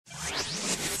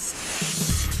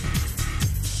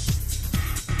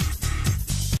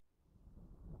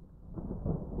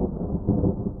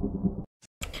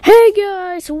Hey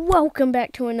guys, welcome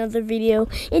back to another video.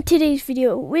 In today's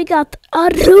video, we got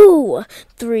two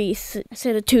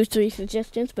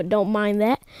suggestions, but don't mind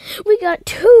that. We got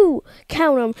two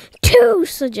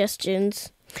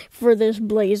suggestions for this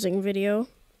blazing video.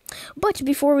 But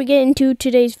before we get into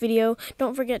today's video,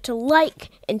 don't forget to like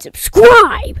and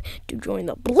subscribe to join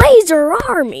the Blazer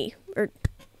Army.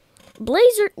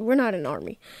 We're not an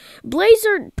army.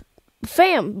 Blazer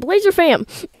fam.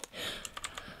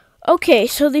 Okay,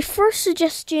 so the first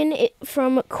suggestion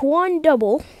from Quan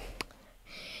Double.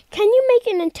 Can you make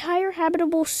an entire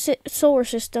habitable solar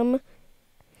system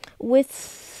with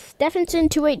Stephenson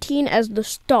 218 as the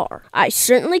star? I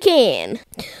certainly can.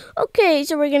 Okay,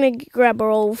 so we're going to grab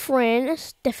our old friend,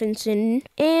 Stephenson,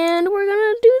 and we're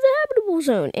going to do the habitable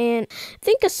zone. And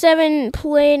think a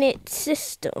 7-planet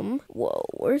system. Whoa,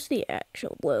 where's the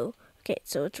actual? Whoa. Okay,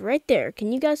 so it's right there.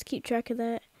 Can you guys keep track of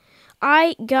that?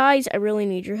 Guys, I really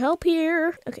need your help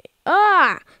here. Okay.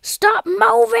 Stop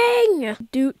moving!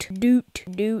 Doot.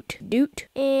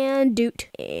 And doot.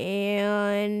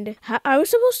 And I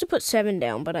was supposed to put 7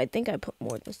 down, but I think I put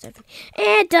more than 7.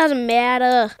 It doesn't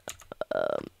matter.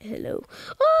 Hello.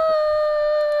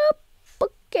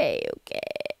 Okay.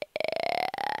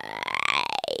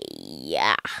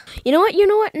 Yeah. You know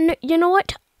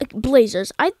what?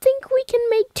 Blazers, I think we can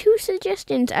make 2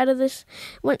 suggestions out of this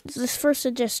first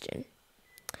suggestion.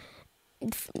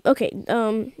 Okay,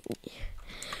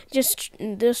 just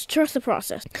trust the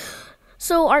process.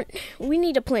 So we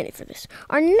need a planet for this.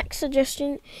 Our next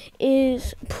suggestion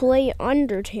is play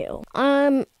Undertale.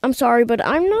 I'm sorry, but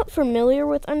I'm not familiar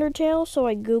with Undertale, so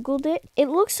I googled it. It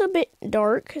looks a bit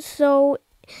dark, so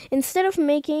instead of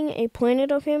making a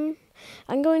planet of him,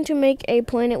 I'm going to make a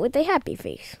planet with a happy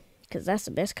face, because that's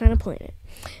the best kind of planet.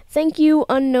 Thank you,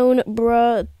 unknown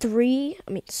bruh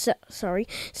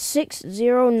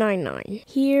 6099.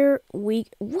 Here we.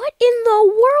 What in the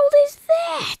world is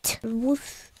that?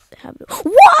 What?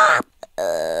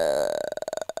 That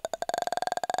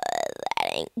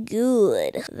ain't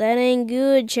good. That ain't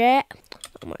good, chat.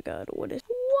 Oh my god, what is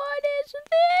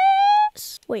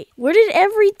this? Wait, where did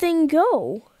everything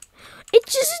go? It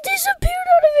just disappeared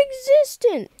out of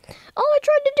existence. All I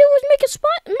tried to do was make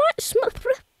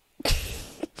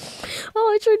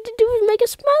a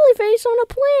smiley face on a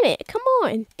planet. Come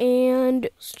on. And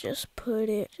let's just put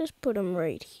him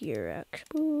right here,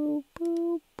 actually.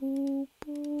 Boop.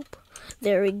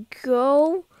 There we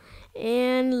go.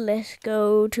 And let's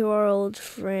go to our old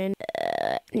friend.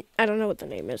 I don't know what the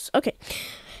name is. Okay.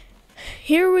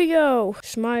 Here we go.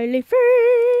 Smiley face.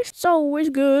 It's always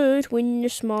good when you're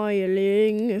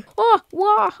smiling. Oh,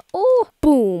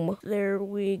 boom. There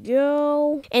we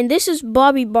go. And this is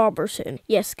Bobby Boberson.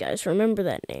 Yes, guys, remember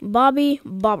that name. Bobby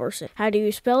Boberson. How do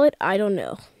you spell it? I don't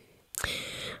know.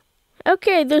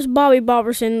 Okay, there's Bobby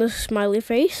Boberson, the smiley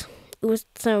face, with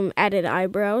some added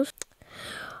eyebrows.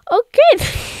 Okay.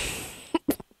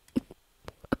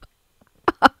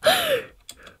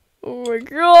 Oh my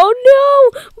god,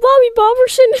 no! Bobby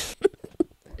Boberson!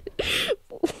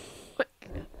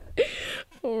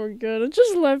 Oh my god, I'm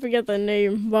just laughing at the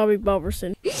name, Bobby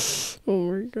Boberson.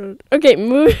 Oh my god. Okay,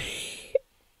 moving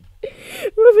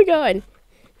on.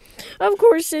 Of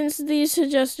course, since these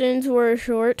suggestions were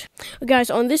short, guys,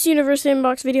 on this Universe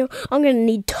Sandbox video, I'm gonna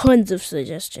need tons of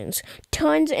suggestions.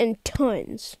 Tons and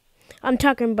tons. I'm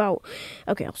talking about...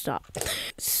 Okay, I'll stop.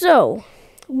 So,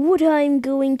 what I'm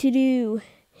going to do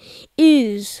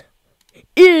is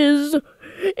I'm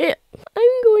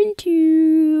going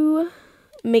to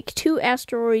make 2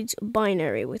 asteroids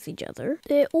binary with each other.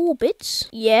 Their orbits.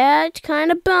 Yeah, it's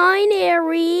kind of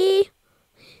binary.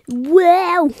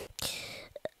 Wow.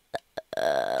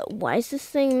 Why is this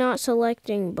thing not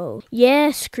selecting both?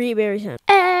 Yes, create berry center.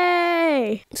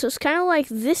 Hey! So it's kind of like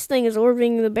this thing is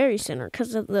orbiting the berry center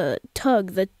because of the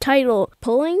tug, the tidal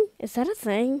pulling. Is that a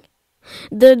thing?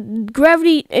 The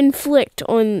gravity inflict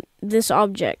on this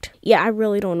object. Yeah, I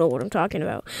really don't know what I'm talking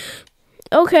about.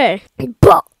 Okay.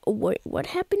 But wait, what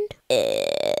happened?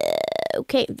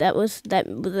 Okay, that was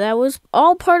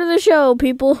all part of the show,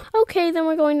 people. Okay, then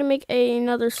we're going to make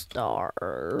another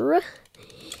star.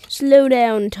 Slow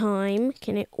down time.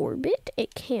 Can it orbit?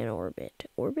 It can orbit.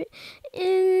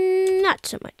 Not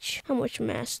so much. How much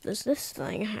mass does this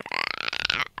thing have?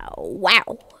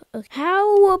 Wow.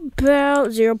 How about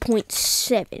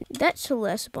 0.7? That's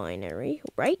less binary,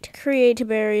 right? Create a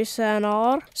berry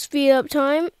center. Speed up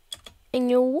time, and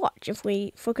you'll watch. If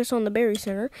we focus on the berry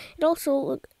center, it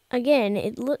also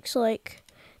it looks like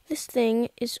this thing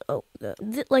is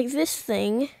this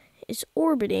thing is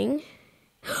orbiting.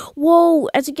 Whoa!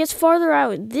 As it gets farther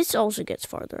out, this also gets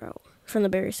farther out. from the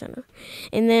berry center.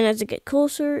 And then as it gets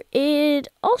closer, it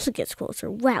also gets closer.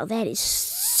 Wow, that is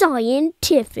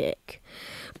scientific.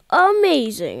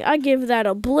 Amazing. I give that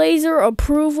a Blazer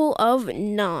approval of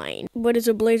 9. What is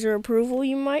a Blazer approval,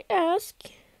 you might ask?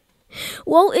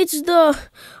 Well, it's the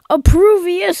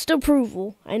approviest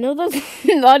approval. I know that's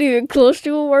not even close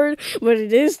to a word, but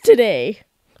it is today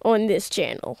on this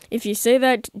channel. If you say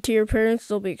that to your parents,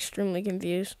 they'll be extremely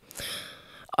confused.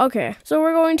 Okay, so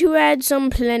we're going to add some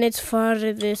planets for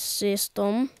this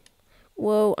system.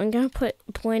 Whoa, I'm going to put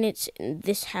planets in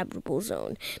this habitable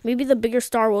zone. Maybe the bigger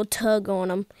star will tug on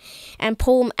them and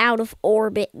pull them out of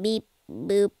orbit. Beep,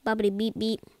 boop, boppity, beep,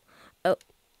 beep. Oh,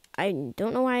 I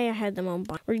don't know why I had them on.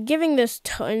 We're giving this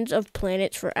tons of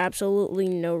planets for absolutely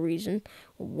no reason.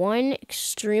 1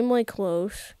 extremely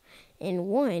close and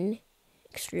 1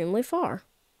 extremely far.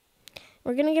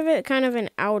 We're going to give it kind of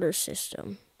an outer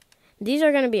system. These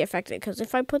are going to be affected because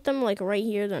if I put them like right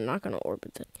here, they're not going to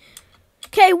orbit it.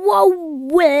 Okay,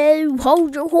 whoa,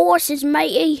 hold your horses,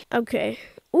 matey. Okay.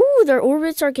 Ooh, their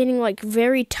orbits are getting like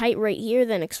very tight right here,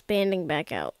 then expanding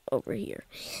back out over here.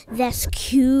 That's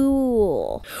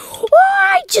cool. Oh,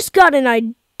 I just got an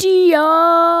idea.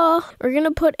 We're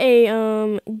gonna put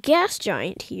a gas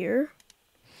giant here,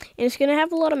 and it's gonna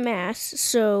have a lot of mass,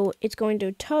 so it's going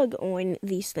to tug on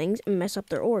these things and mess up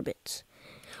their orbits.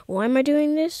 Why am I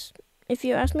doing this? If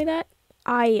you ask me that,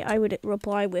 I would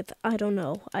reply with, I don't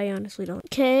know. I honestly don't.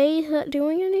 Okay, is that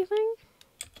doing anything?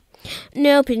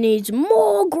 Nope, it needs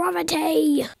more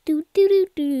gravity.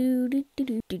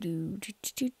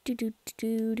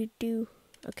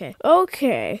 Okay.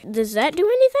 Okay. Does that do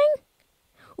anything?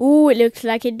 Ooh, it looks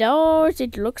like it does.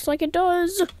 It looks like it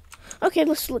does. Okay,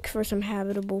 let's look for some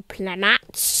habitable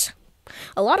planets.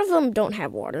 A lot of them don't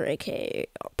have water, aka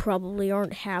probably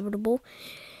aren't habitable,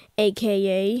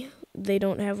 aka they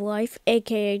don't have life,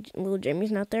 aka little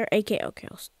Jimmy's not there, aka okay,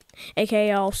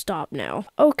 I'll stop now.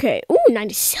 Okay, ooh,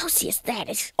 90 Celsius, that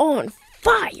is on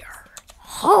fire.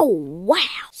 Oh,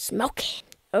 wow, smoking.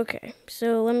 Okay,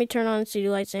 so let me turn on city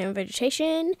lights and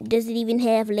vegetation. Does it even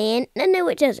have land? No,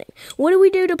 it doesn't. What do we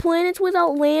do to planets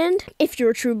without land? If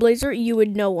you're a true blazer, you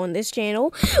would know on this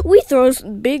channel. We throw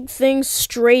big things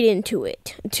straight into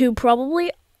it to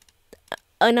probably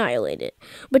annihilate it.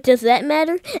 But does that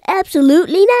matter?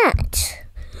 Absolutely not.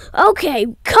 Okay,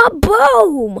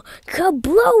 kaboom!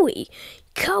 Kablooey!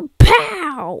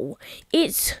 Kapow!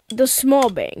 It's the small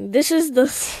bang. This is the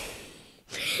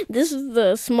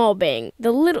small bang.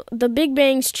 The big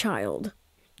bang's child.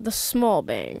 The small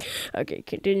bang. Okay,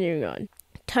 continuing on.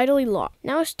 Tidally locked.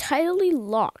 Now it's tidally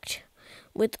locked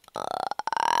with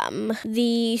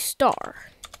the star.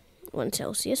 1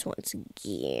 Celsius once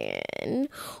again.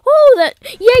 Oh,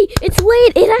 yay, it's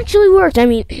late. It actually worked. I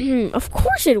mean, of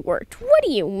course it worked. What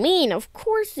do you mean? Of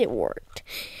course it worked.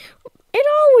 It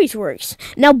always works.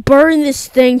 Now burn this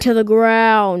thing to the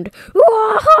ground.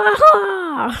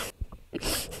 I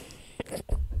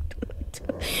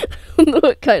don't know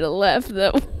what kind of laugh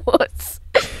that was.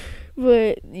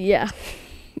 But, yeah.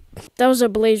 That was a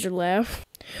blazer laugh.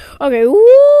 Okay,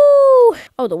 woo!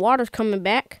 Oh, the water's coming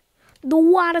back. The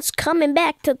water's coming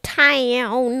back to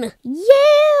town.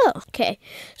 Yeah! Okay,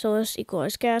 so let's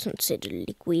equalize gas and set to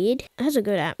liquid. It has a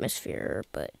good atmosphere,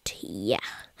 but yeah.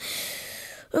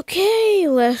 Okay,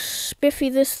 let's spiffy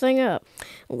this thing up.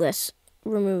 Let's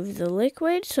remove the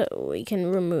liquid so we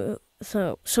can reveal.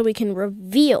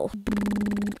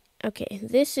 Okay,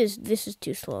 this is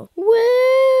too slow.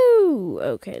 Woo!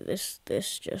 Okay, this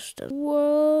just does.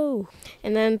 Whoa!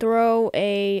 And then throw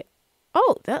a.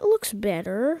 Oh, that looks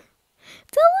better.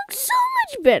 That looks so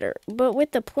much better. But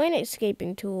with the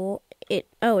planetscaping tool, it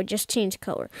just changed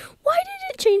color. Why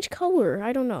did it change color?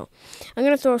 I don't know. I'm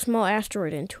gonna throw a small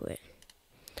asteroid into it.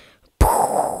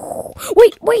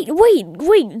 Wait.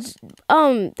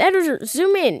 Editor,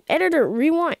 zoom in. Editor,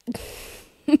 rewind.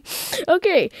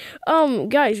 Okay.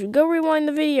 Guys, go rewind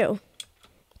the video.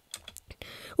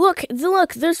 Look,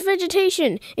 there's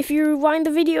vegetation. If you rewind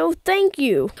the video, thank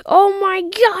you. Oh my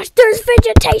gosh, there's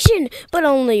vegetation. But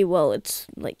only, well, it's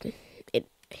like, it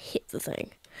hit the thing.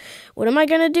 What am I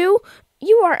gonna do?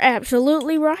 You are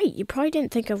absolutely right. You probably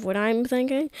didn't think of what I'm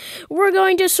thinking. We're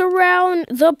going to surround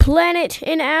the planet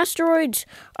in asteroids.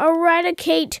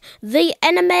 Eradicate the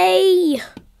enemy.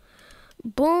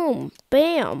 Boom,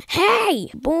 bam.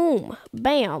 Hey, boom,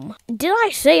 bam. Did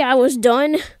I say I was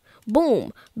done?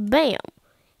 Boom, bam.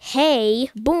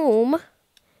 Hey, boom,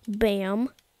 bam.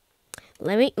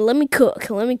 Let me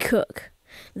cook.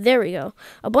 There we go.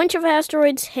 A bunch of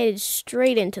asteroids headed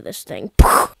straight into this thing.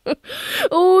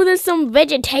 Oh, there's some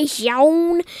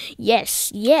vegetation.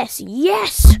 Yes.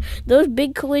 Those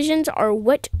big collisions are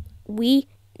what we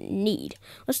need.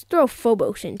 Let's throw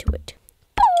Phobos into it.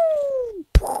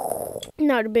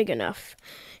 Not big enough.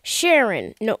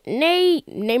 Sharon. No,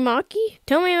 Namaki?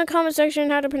 Tell me in the comment section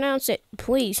how to pronounce it,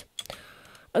 please.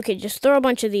 Okay, just throw a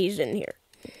bunch of these in here.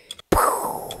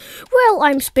 Well,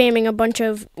 I'm spamming a bunch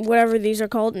of whatever these are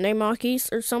called,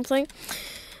 Namakis or something.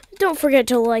 Don't forget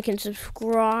to like and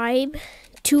subscribe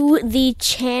to the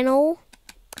channel.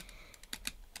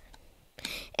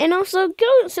 And also,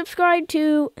 go subscribe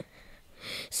to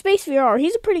Space VR.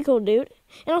 He's a pretty cool dude.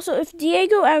 And also, if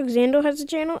Diego Alexando has a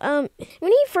channel,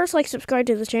 when he first subscribed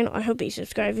to the channel, I hope he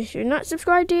subscribed. If you're not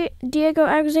subscribed to Diego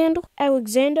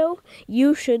Alexando,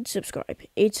 you should subscribe.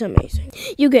 It's amazing.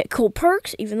 You get cool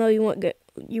perks, even though you won't get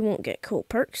cool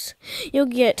perks. You'll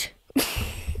get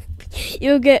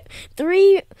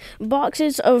 3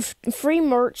 boxes of free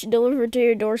merch delivered to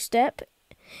your doorstep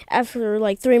after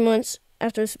 3 months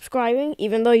after subscribing,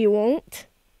 even though you won't.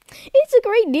 It's a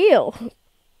great deal.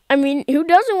 I mean, who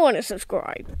doesn't want to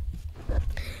subscribe?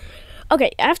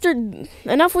 Okay,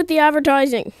 enough with the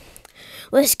advertising.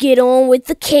 Let's get on with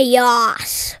the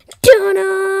chaos.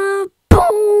 Dun-na!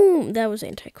 Boom! That was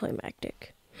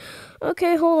anticlimactic.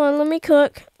 Okay, hold on. Let me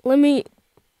cook. Let me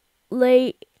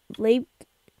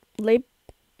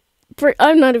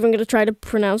I'm not even going to try to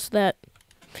pronounce that.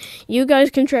 You guys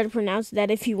can try to pronounce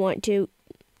that if you want to.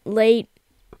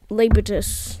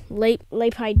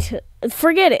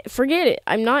 Forget it.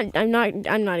 I'm not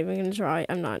even gonna try.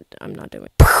 I'm not doing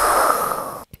it.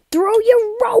 Throw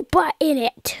your robot in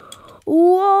it.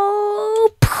 Whoa.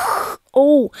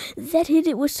 Oh, that hit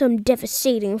it with some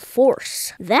devastating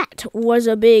force. That was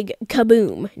a big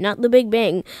kaboom. Not the Big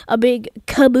Bang. A big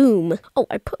kaboom. Oh,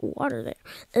 I put water there.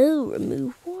 Oh,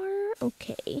 remove water.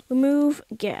 Okay. Remove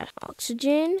gas.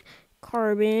 Oxygen.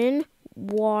 Carbon.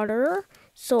 Water.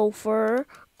 Sulfur.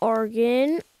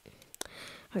 Argon,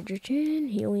 hydrogen,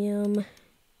 helium,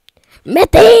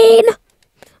 methane,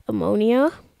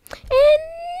 ammonia, and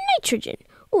nitrogen.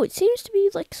 Oh, it seems to be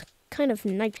kind of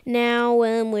nice. Now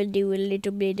we'll do a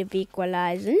little bit of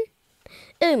equalizing.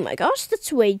 Oh my gosh,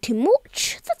 that's way too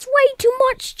much. That's way too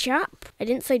much, chap. I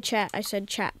didn't say chat, I said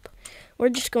chap. We're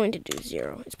just going to do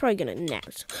 0. It's probably going to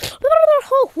naz.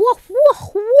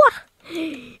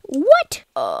 What?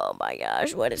 Oh my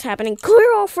gosh, what is happening?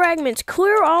 Clear all fragments.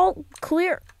 Clear.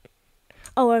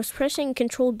 Oh, I was pressing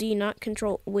Control D, not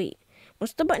Control. Wait,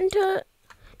 what's the button to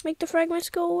make the fragments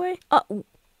go away?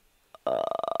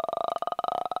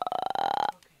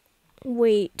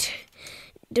 Wait.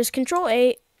 Does Control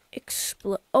A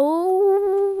explode?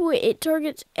 Oh, it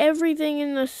targets everything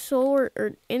in the solar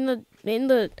or in the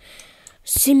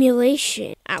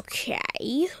simulation.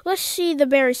 Okay. Let's see the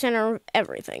berry center of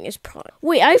everything is probably.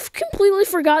 Wait, I've completely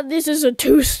forgot this is a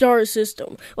 2-star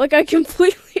system. I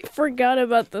completely forgot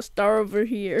about the star over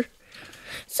here.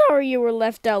 Sorry you were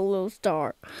left out, little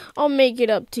star. I'll make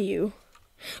it up to you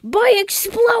by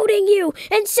exploding you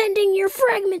and sending your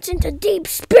fragments into deep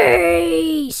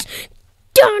space.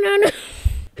 Dun-dun.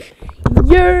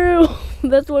 Yeah,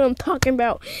 that's what I'm talking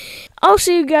about. I'll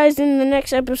see you guys in the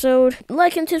next episode.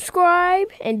 Like and subscribe,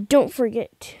 and don't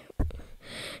forget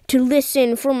to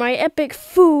listen for my epic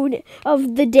food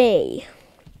of the day.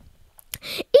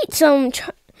 Eat some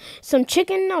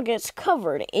chicken nuggets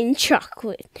covered in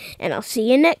chocolate, and I'll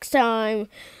see you next time.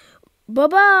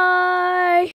 Bye-bye.